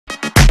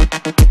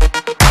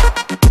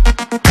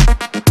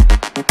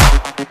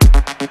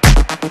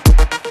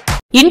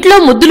ఇంట్లో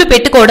ముద్దులు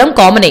పెట్టుకోవడం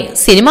కామనే,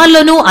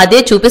 సినిమాల్లోనూ అదే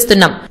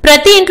చూపిస్తున్నాం,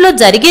 ప్రతి ఇంట్లో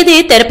జరిగేదే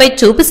తెరపై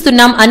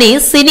చూపిస్తున్నాం అని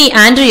సినీ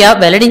ఆండ్రియా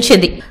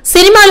వెల్లడించింది.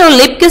 సినిమాలో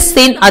లిప్ కిస్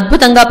సీన్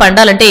అద్భుతంగా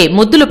పండాలంటే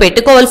ముద్దులు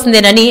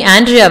పెట్టుకోవాల్సిందేనని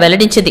ఆండ్రియా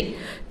వెల్లడించింది.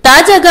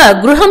 తాజాగా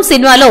గృహం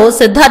సినిమాలో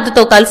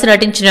సిద్ధార్థతో కలిసి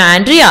నటించిన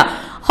ఆండ్రియా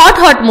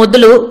హాట్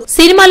ముద్దులు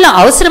సినిమాల్లో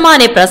అవసరమా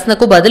అనే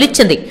ప్రశ్నకు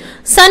బదులిచ్చింది.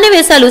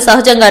 సన్నివేశాలు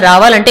సహజంగా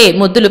రావాలంటే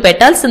ముద్దులు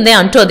పెట్టాల్సిందే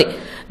అంటోంది.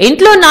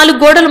 ఇంట్లో 4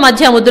 గోడల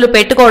మధ్య ముద్దులు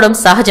పెట్టుకోవడం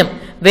సహజం,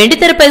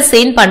 వెండితెరపై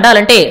సీన్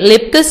పండాలంటే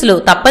లిప్ కిస్లు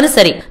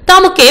తప్పనిసరి,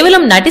 తాము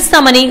కేవలం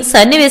నటిస్తామని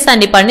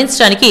సన్నివేశాన్ని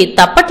పండించడానికి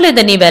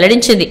తప్పట్లేదని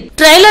వెల్లడించింది.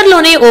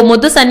 ట్రైలర్లోనే ఓ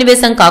ముద్దు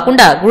సన్నివేశం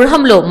కాకుండా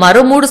గృహంలో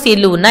మరో 3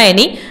 సీన్లు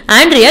ఉన్నాయని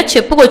ఆండ్రియా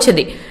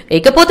చెప్పుకొచ్చింది.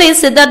 ఇకపోతే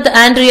సిద్ధార్థ్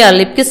ఆండ్రియా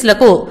లిప్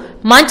కిస్లకు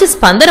మంచి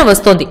స్పందన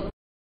వస్తోంది.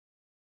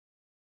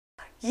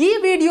 ఈ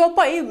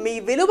వీడియోపై మీ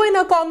విలువైన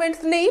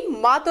కామెంట్స్ ని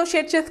మాతో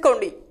షేర్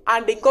చేసుకోండి.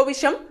 అండ్ ఇంకో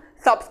విషయం,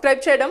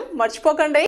 సబ్స్క్రైబ్ చేయడం మర్చిపోకండి.